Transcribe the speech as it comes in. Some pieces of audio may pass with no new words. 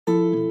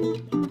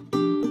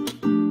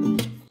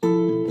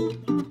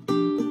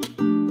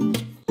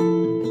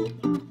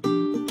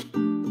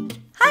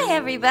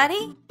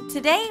everybody!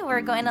 Today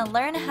we're going to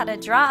learn how to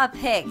draw a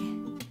pig.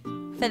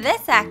 For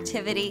this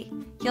activity,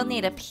 you'll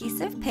need a piece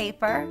of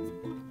paper,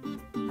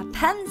 a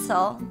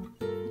pencil,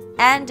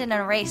 and an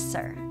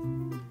eraser.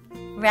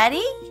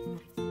 Ready?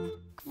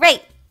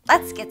 Great!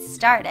 Let's get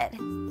started.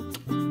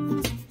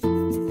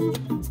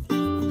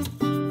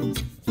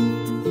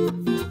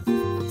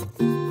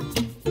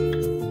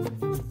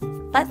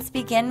 Let's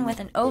begin with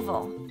an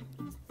oval.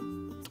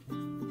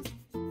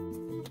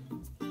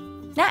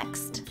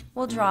 Next,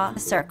 we'll draw a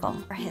circle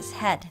for his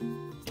head.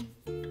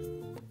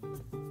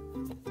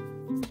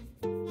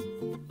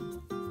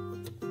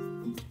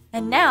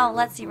 And now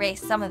let's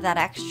erase some of that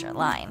extra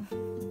line.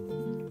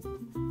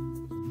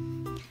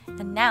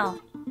 And now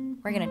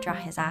we're going to draw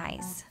his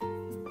eyes.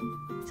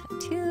 So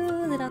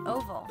two little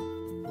oval.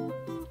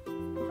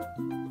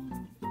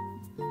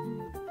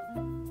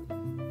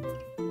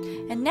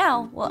 And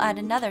now we'll add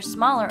another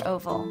smaller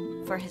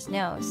oval for his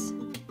nose.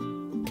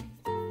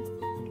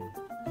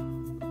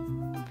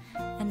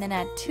 And then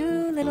add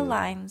two little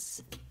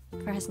lines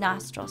for his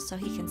nostrils so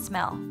he can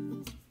smell.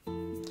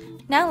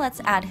 Now let's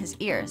add his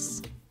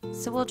ears.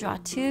 So we'll draw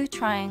two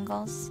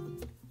triangles.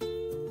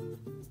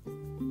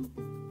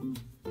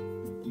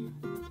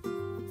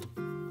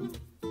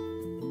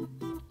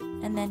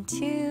 And then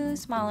two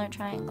smaller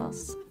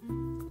triangles.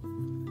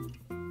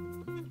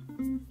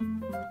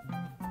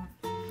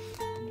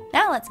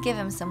 Now let's give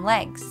him some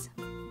legs.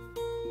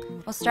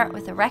 We'll start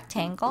with a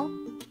rectangle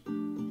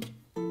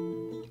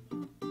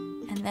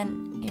and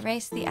then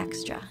erase the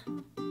extra.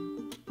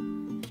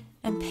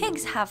 And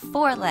pigs have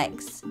 4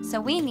 legs, so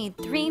we need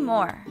 3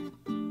 more.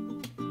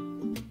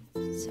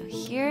 So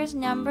here's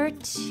number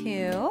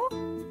 2.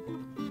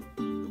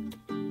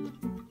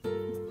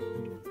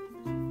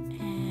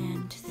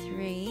 And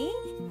 3.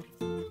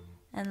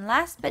 And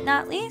last but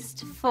not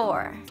least,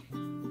 4.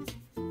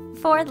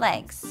 4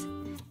 legs.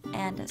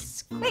 And a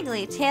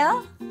squiggly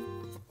tail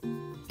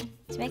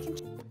to make him.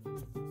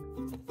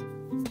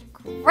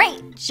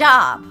 Great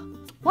job!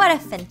 What a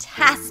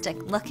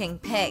fantastic looking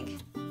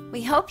pig!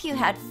 We hope you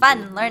had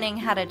fun learning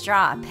how to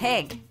draw a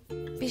pig.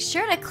 Be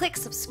sure to click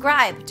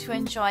subscribe to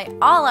enjoy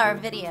all our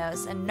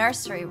videos and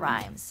nursery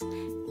rhymes.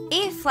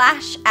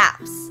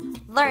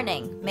 EFlashApps,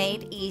 learning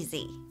made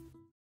easy.